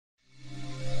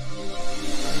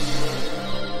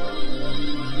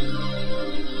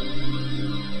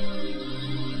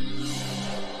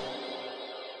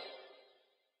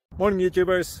Morning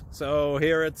YouTubers. So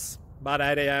here it's about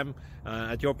 8 a.m.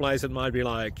 At your place it might be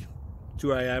like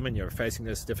 2 a.m. and you're facing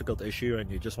this difficult issue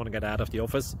and you just want to get out of the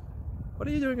office. What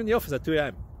are you doing in the office at 2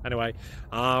 a.m.? Anyway,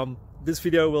 this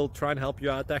video will try and help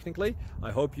you out technically. I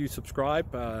hope you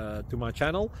subscribe to my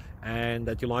channel and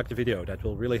that you like the video. That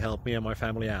will really help me and my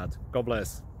family out. God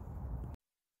bless.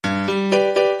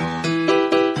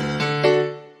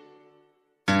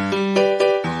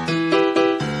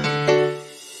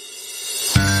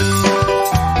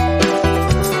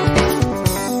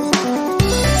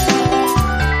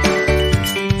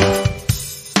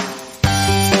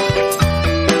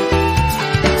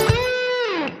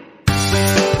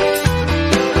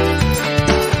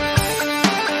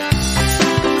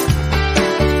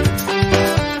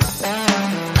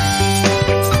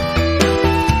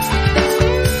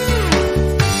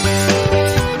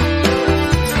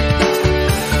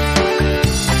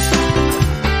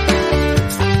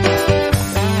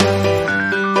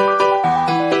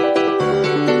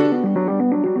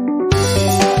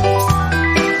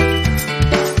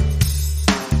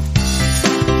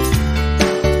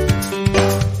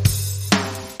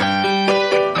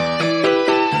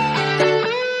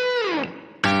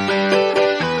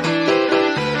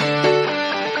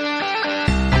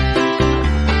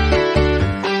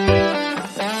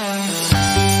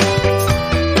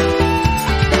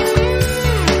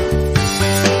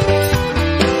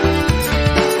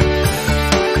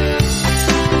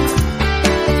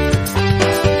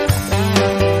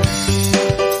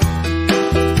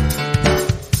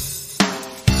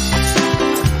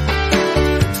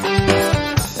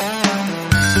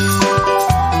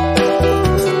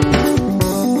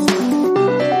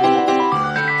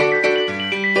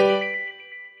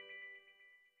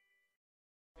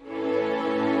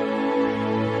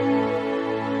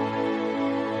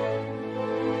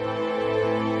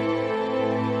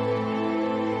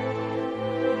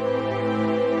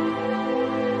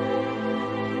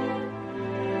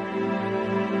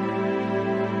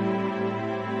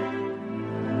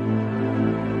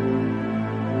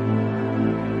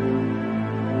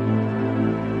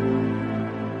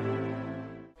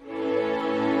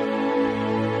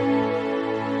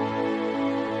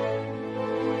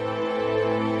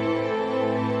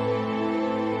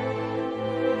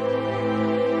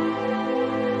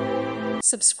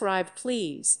 Subscribe,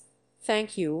 please.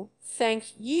 Thank you.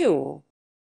 Thank you.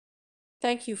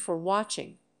 Thank you for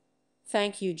watching.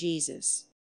 Thank you, Jesus.